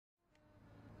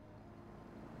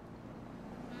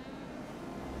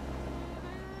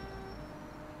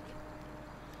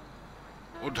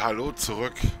Und hallo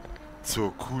zurück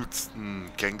zur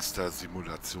coolsten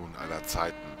Gangster-Simulation aller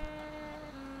Zeiten.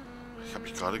 Ich habe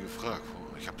mich gerade gefragt,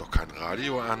 ich habe doch kein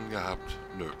Radio angehabt.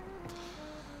 Nö.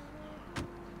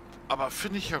 Aber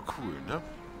finde ich ja cool, ne?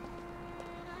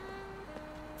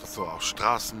 Das so auch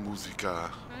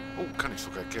Straßenmusiker. Oh, kann ich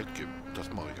sogar Geld geben. Das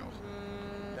mache ich auch.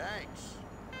 Thanks.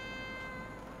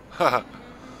 Haha.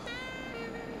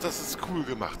 Das ist cool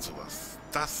gemacht, sowas.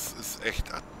 Das ist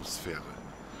echt Atmosphäre.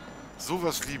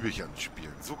 Sowas liebe ich an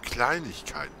Spielen. So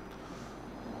Kleinigkeiten.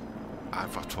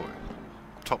 Einfach toll.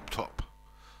 Top, top.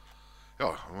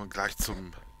 Ja, und gleich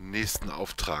zum nächsten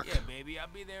Auftrag. Yeah, baby, I'll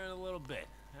be there in a little bit.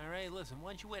 All right, listen,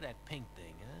 why don't you wear that pink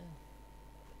thing, huh?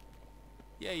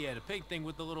 Yeah, the pink thing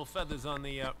with the little feathers on the,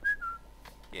 yeah.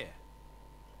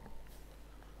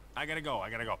 I gotta go.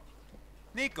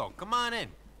 Nico, come on in.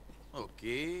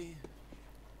 Okay.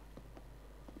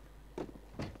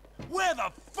 Where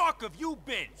the fuck have you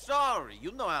been? Sorry,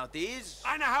 you know how it is.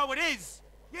 I know how it is.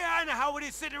 Yeah, I know how it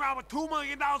is sitting around with $2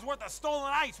 million worth of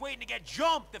stolen ice waiting to get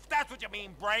jumped, if that's what you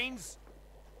mean, brains.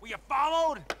 Were you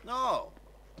followed? No.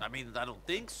 I mean, I don't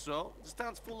think so. This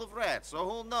town's full of rats, so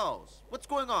who knows? What's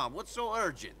going on? What's so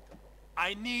urgent?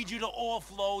 I need you to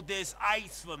offload this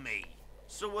ice for me.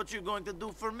 So what you going to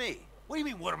do for me? What do you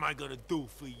mean, what am I gonna do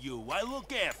for you? I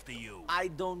look after you. I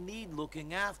don't need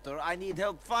looking after. I need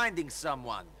help finding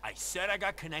someone. I said I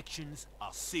got connections.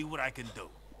 I'll see what I can do.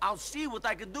 I'll see what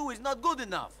I can do is not good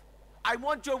enough. I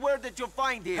want your word that you'll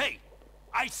find him. Hey,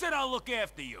 I said I'll look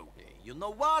after you. Hey, you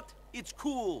know what? It's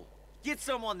cool. Get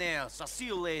someone else. I'll see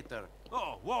you later.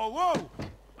 Oh, whoa.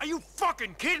 Are you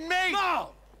fucking kidding me?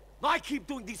 No! I keep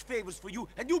doing these favors for you,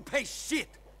 and you pay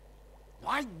shit.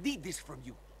 I need this from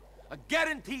you. A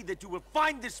guarantee that you will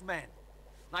find this man.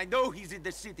 I know he's in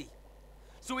the city.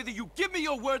 So either you give me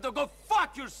your word or go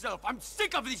fuck yourself. I'm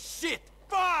sick of this shit.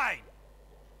 Fine,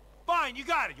 you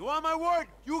got it. You want my word?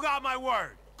 You got my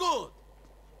word. Good.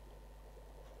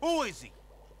 Who is he?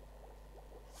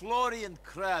 Florian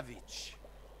Kravich.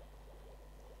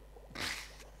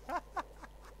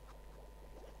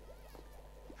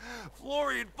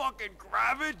 Florian fucking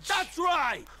Kravich? That's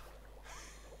right!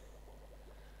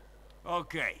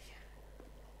 Okay.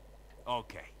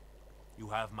 You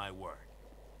have my word.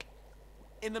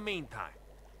 In the meantime,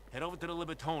 head over to the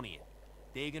Libertonian.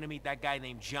 They're gonna meet that guy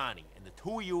named Johnny, and the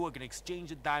two of you are gonna exchange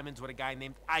the diamonds with a guy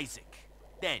named Isaac.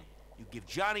 Then, you give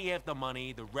Johnny half the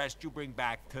money, the rest you bring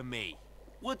back to me.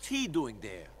 What's he doing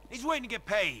there? He's waiting to get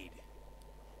paid.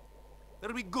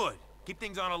 That'll be good. Keep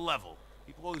things on a level.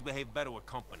 People always behave better with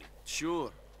company.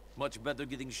 Sure. Much better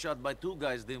getting shot by two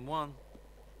guys than one.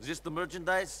 Is this the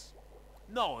merchandise?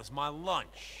 No, it's my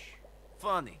lunch.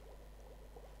 Funny.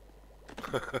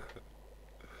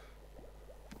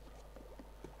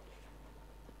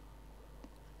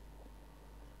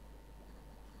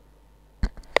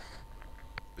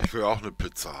 Ich will auch eine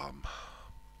Pizza haben.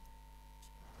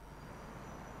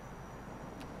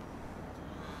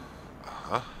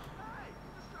 Aha.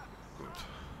 Gut.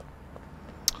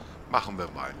 Machen wir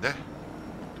mal, ne?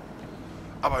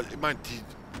 Aber ich meine,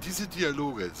 diese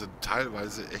Dialoge sind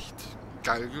teilweise echt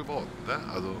geil geworden, ne?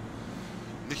 Also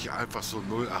nicht einfach so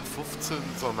 0815,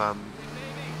 sondern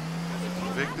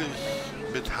wirklich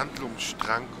mit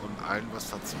Handlungsstrang und allem, was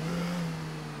dazu gehört.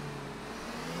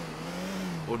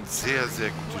 Und sehr, sehr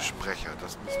gute Sprecher,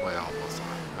 das muss man ja auch mal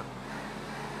sagen, ne?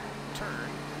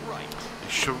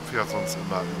 Ich schimpfe ja sonst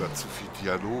immer über zu viel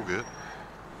Dialoge,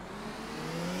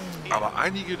 aber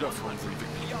einige davon sind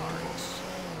wirklich gut raus.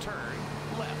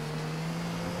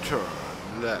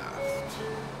 Turn left.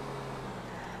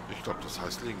 Ich glaube, das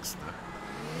heißt links, ne?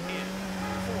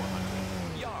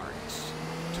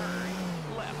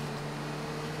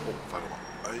 Oh, warte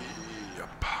mal. Ja.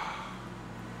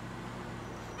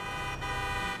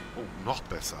 Oh, noch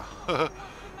besser.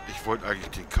 Ich wollte eigentlich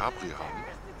den Capri haben.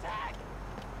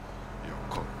 Ja,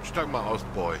 komm, steig mal aus,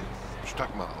 Boy.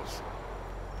 Steig mal aus.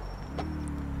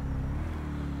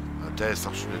 Na, der ist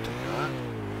doch schnittig, ja?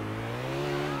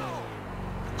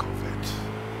 Corvette.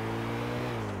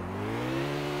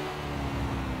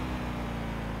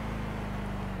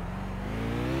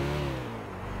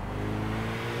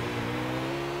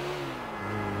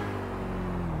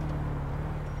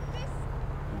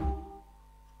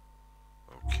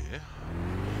 Okay.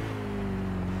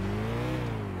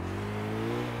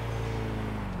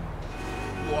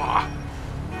 Boah,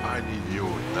 ein Idiot,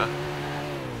 ne?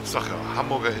 Ich sag ja,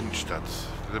 Hamburger Innenstadt.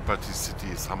 Liberty City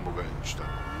ist Hamburger Innenstadt.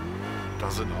 Da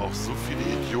sind auch so viele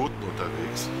Idioten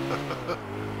unterwegs.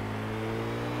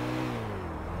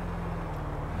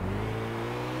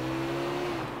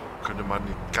 Könnte man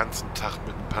den ganzen Tag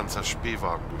mit einem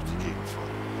Panzerspähwagen durch die Gegend fahren.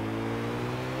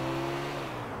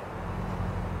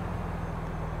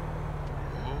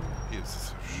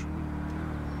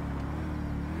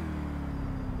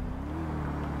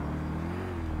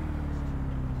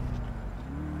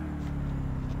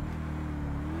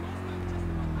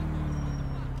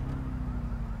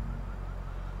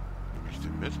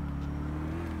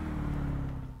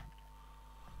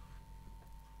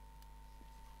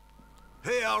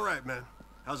 all right, man.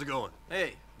 How's it going?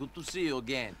 Hey, good to see you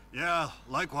again. Yeah,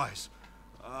 likewise.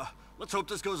 Let's hope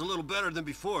this goes a little better than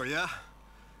before, yeah?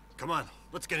 Come on,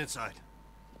 let's get inside.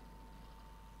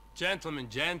 Gentlemen,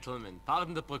 gentlemen,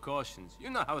 pardon the precautions. You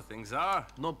know how things are.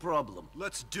 No problem.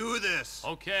 Let's do this!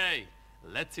 Okay,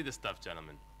 let's see the stuff,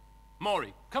 gentlemen.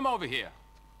 Maury, come over here.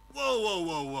 Whoa, whoa,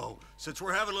 whoa, whoa. Since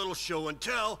we're having a little show and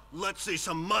tell, let's see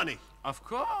some money. Of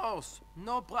course,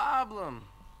 no problem.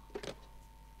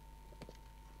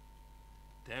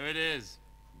 There it is.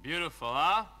 Beautiful,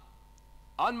 huh?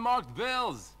 Unmarked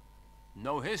bills.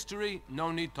 No history,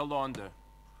 no need to launder.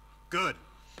 Good.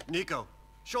 Nico,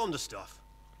 show him the stuff.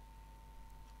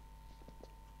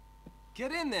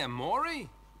 Get in there, Maury.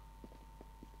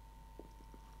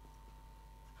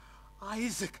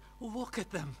 Isaac, look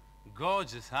at them.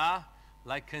 Gorgeous, huh?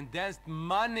 Like condensed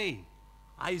money.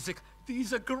 Isaac,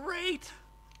 these are great.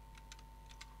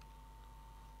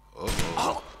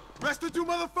 Uh-oh. Rest of you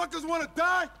motherfuckers wanna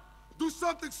die? Do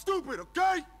something stupid,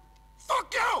 okay?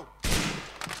 Fuck you!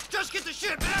 Just get the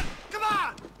shit, man! Come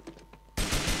on!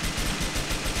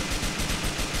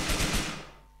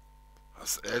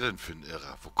 Was ist er denn für ein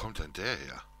Irrer? Wo kommt denn der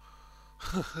her?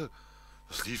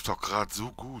 Das lief doch gerade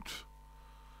so gut.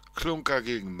 Klunker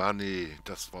gegen Money,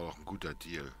 das war doch ein guter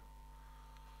Deal.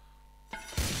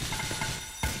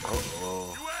 Oh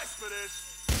oh. You asked for this.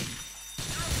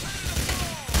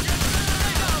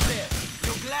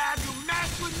 You glad you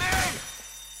messed with me?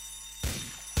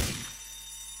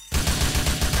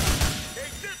 Hey,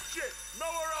 dipshit!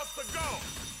 Nowhere else to go!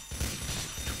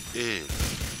 Ey.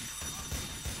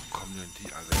 Wo kommen denn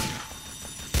die alle her?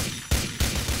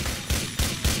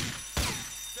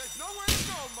 There's nowhere to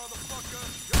go, motherfucker!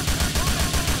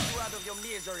 You out of your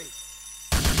misery.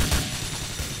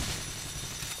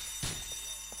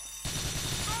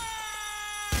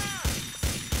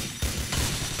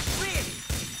 Really?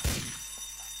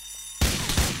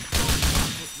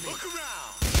 Look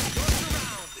around! You're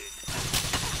surrounded!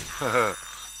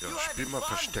 Ja, spiel mal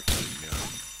Versteck mit mir.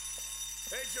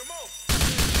 Hey, Jamal!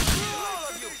 All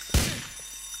of you.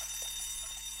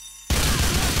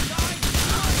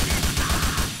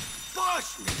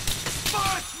 Push me!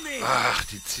 Push me! Ach,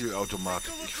 die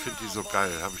Zielautomatik. Ich finde die so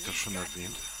geil. Habe ich das schon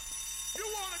erwähnt? You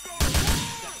wanna go to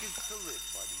seconds to live,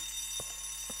 buddy.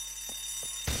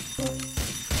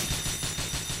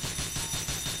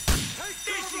 Hey,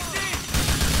 This is Silver! it!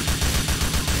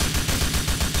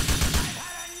 I've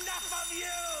had enough of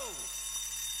you!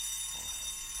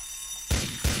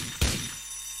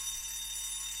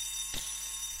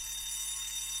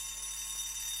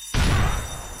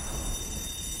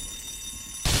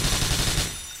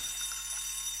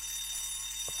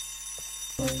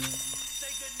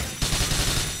 Say goodnight.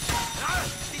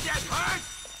 Did that hurt?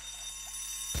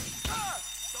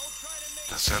 Don't try to make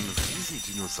Das ist ja ein riesen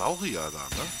Dinosaurier da,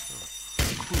 ne? Ja.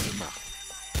 Cool gemacht.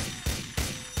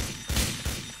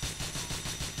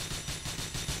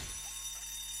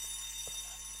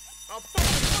 I'll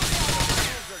fucking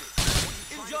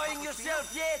Enjoying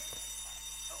yourself yet?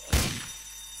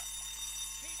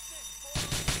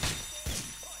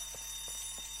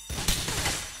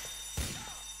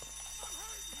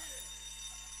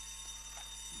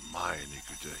 Meine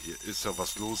Güte, hier ist ja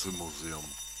was los im Museum.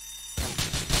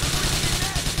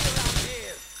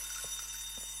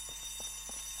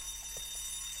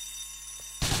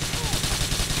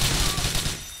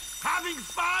 Having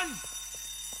fun?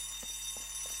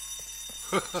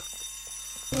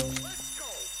 Let's go!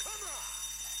 Come on!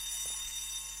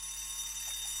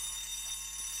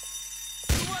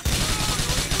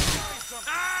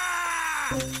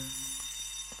 Ah!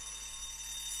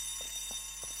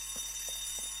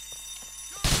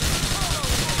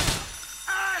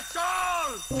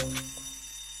 Asshole!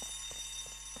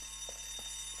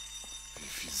 Wie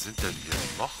viel sind denn hier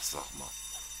noch, sag mal?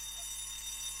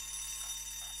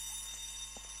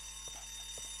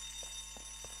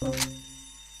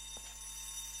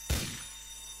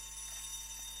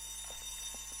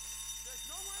 There's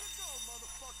nowhere to go,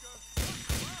 motherfucker! Look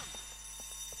around.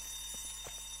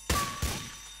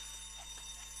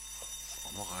 Ist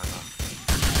auch noch einer.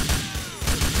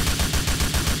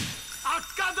 I'll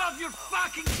cut off your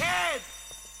fucking head!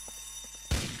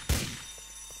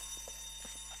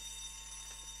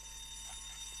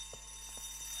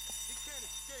 He can't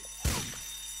escape.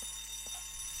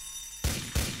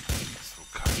 Ist wohl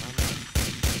keiner mehr?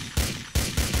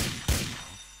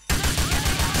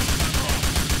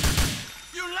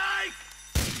 You like?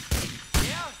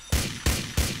 Yeah?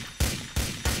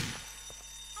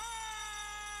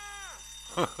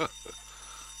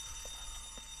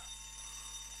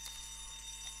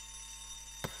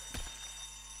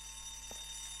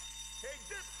 Hey,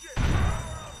 dipshit!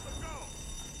 Nowhere else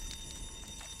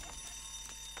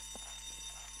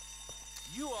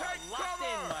You are locked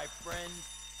in, my friend.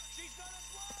 She's gonna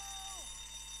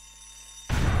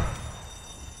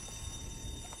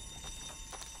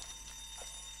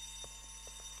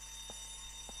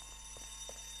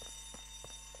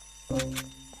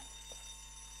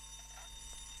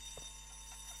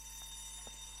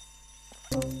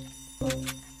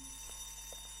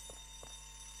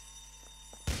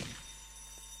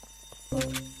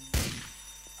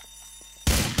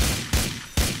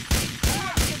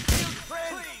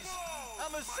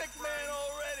I'm a sick man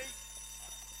already.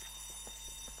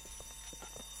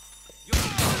 You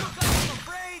look like I'm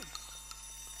afraid.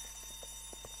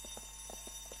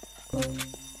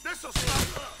 This'll stop.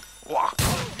 Boah.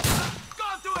 Go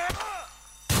to him.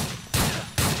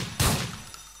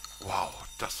 Wow,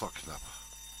 das war knapp.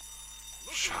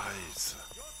 Scheiße.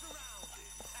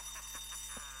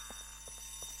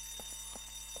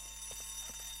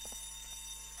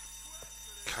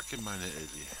 Kacke meine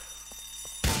Ellie.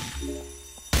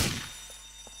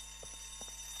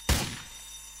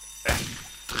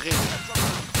 Dreh.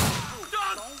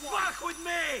 Don't fuck with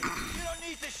me. You don't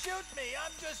need to shoot me.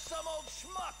 I'm just some old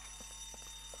schmuck.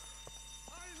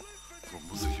 Wo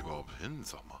muss ich überhaupt hin,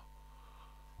 sag mal?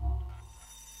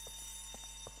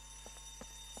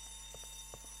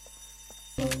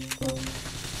 Take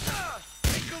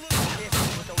a look at this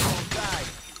with the wrong guy.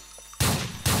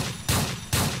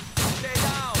 Stay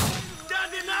down.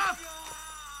 Done enough.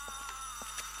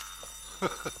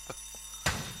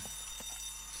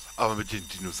 Aber mit den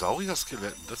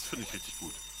Dinosaurier-Skeletten, das finde ich richtig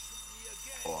gut.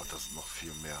 Oh, das sind noch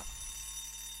viel mehr.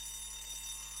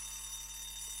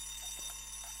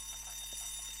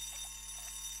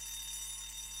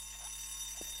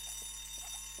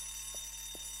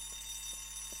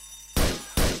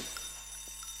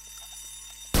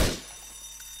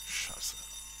 Scheiße.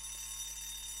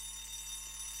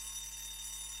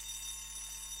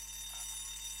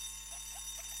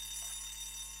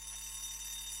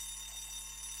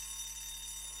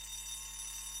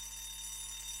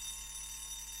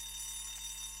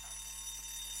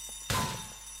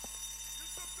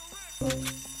 Do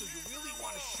you really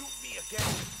want to shoot me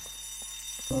again?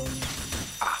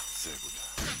 Ah, sehr gut.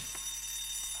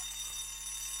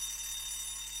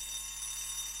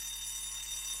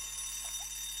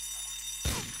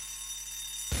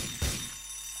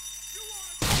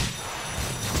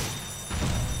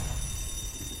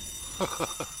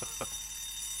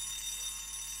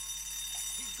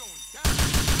 He's going down.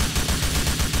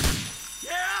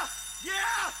 Yeah.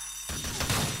 Yeah.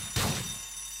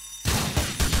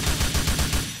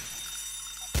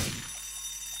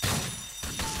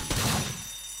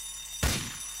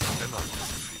 Immer noch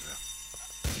so viele.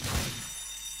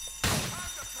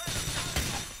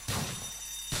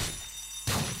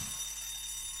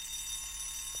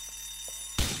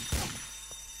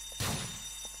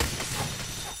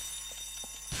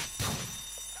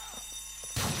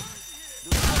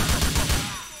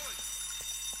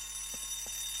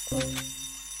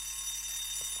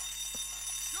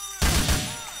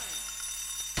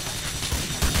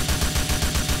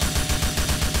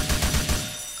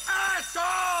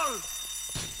 Asshole.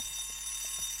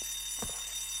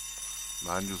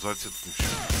 Nein, du sollst jetzt nicht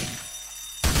schießen.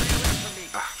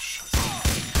 Ach, scheiße.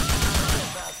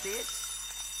 About this.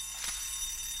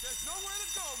 There's nowhere to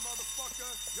go,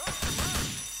 motherfucker.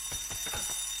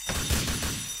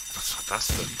 Was war das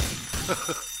denn?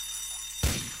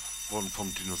 Wurden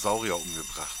vom Dinosaurier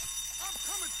umgebracht. I'm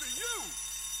coming for you.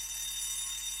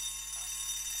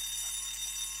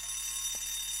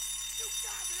 You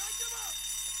got me. I give up.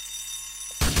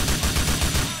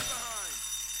 Hide behind.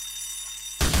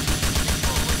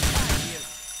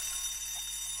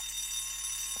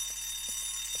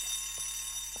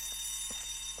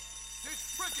 This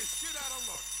prick is shit out of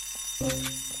luck.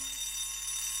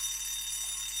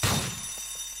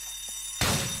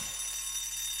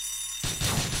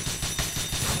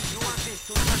 You want this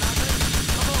to run ugly?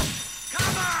 Come on.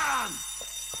 Come on.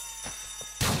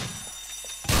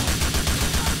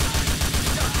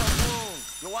 Just a wound.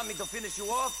 You want me to finish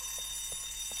you off?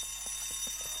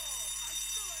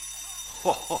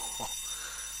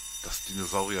 Das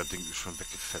Dinosaurier-Ding ist schon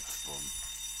weggefetzt worden.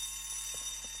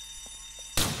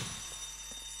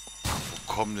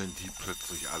 Wo kommen denn die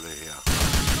plötzlich alle her?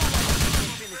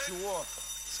 Finish you off.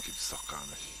 Das gibt's doch gar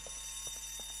nicht.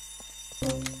 I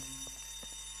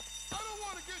don't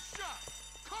want to get shot.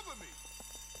 Cover me.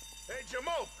 Hey,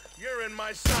 Jamoke, you're in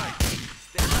my sight.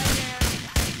 Stay right there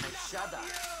and shut up.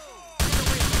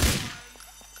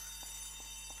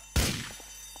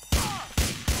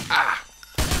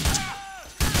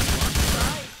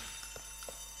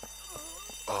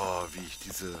 Oh, wie ich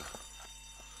diese...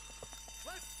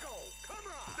 Let's go. Come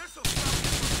This'll stop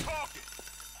you from talking.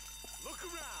 Look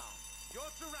around.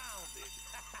 You're surrounded.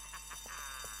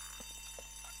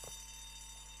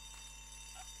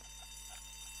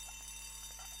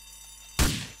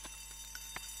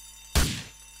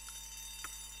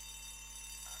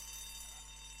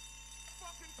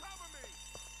 Fucking cover me.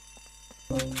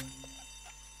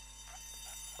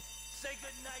 Say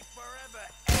goodnight forever,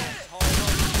 asshole.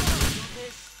 Do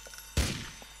this?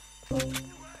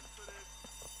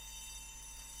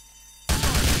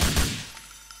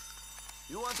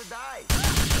 You want to die? Don't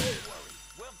worry.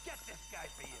 We'll get this guy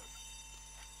for you.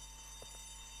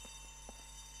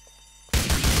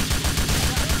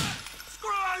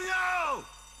 Screw you!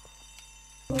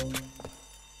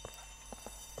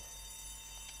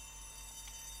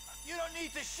 You don't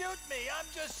need to shoot me. I'm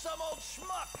just some old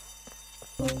schmuck.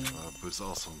 Du bist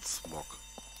auch so ein Smog.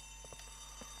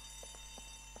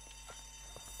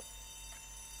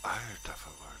 Alter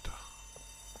Verwalter.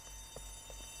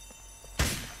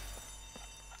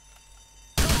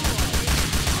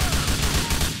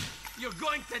 You're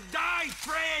going to die,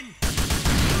 friend!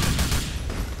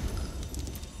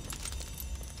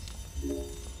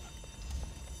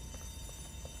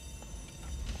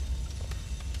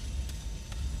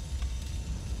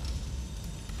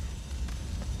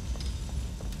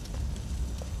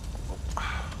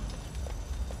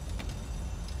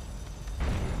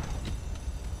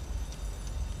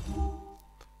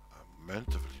 Moment,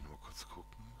 da will ich nur kurz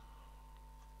gucken.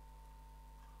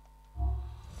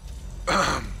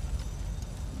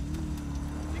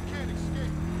 You can't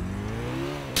escape.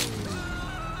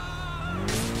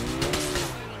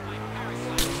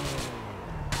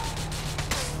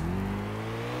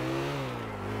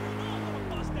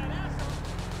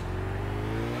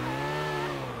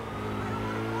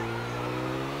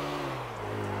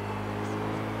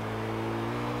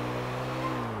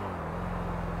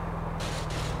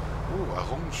 Oh,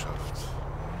 Errungenschaft.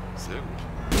 Sehr gut.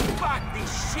 Fuck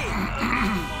this shit!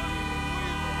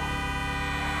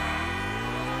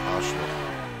 Arschloch.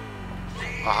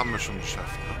 Ah, haben wir schon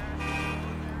geschafft, ne?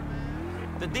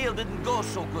 The deal didn't go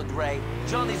so good, Ray.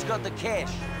 Johnny's got the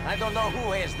cash. I don't know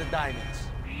who has the diamonds.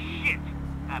 Shit!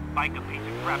 That biker piece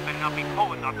of crap better not be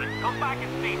pulling nothing. Come back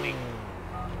and see me.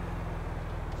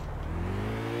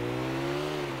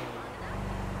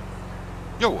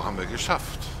 Jo, haben wir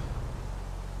geschafft.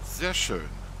 Sehr schön.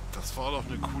 Das war doch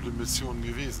eine coole Mission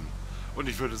gewesen. Und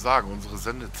ich würde sagen, unsere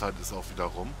Sendezeit ist auch wieder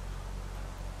rum.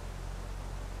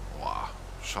 Boah,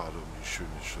 schade um die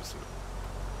schöne Schüssel.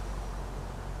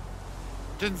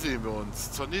 Dann sehen wir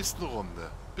uns zur nächsten Runde.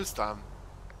 Bis dann.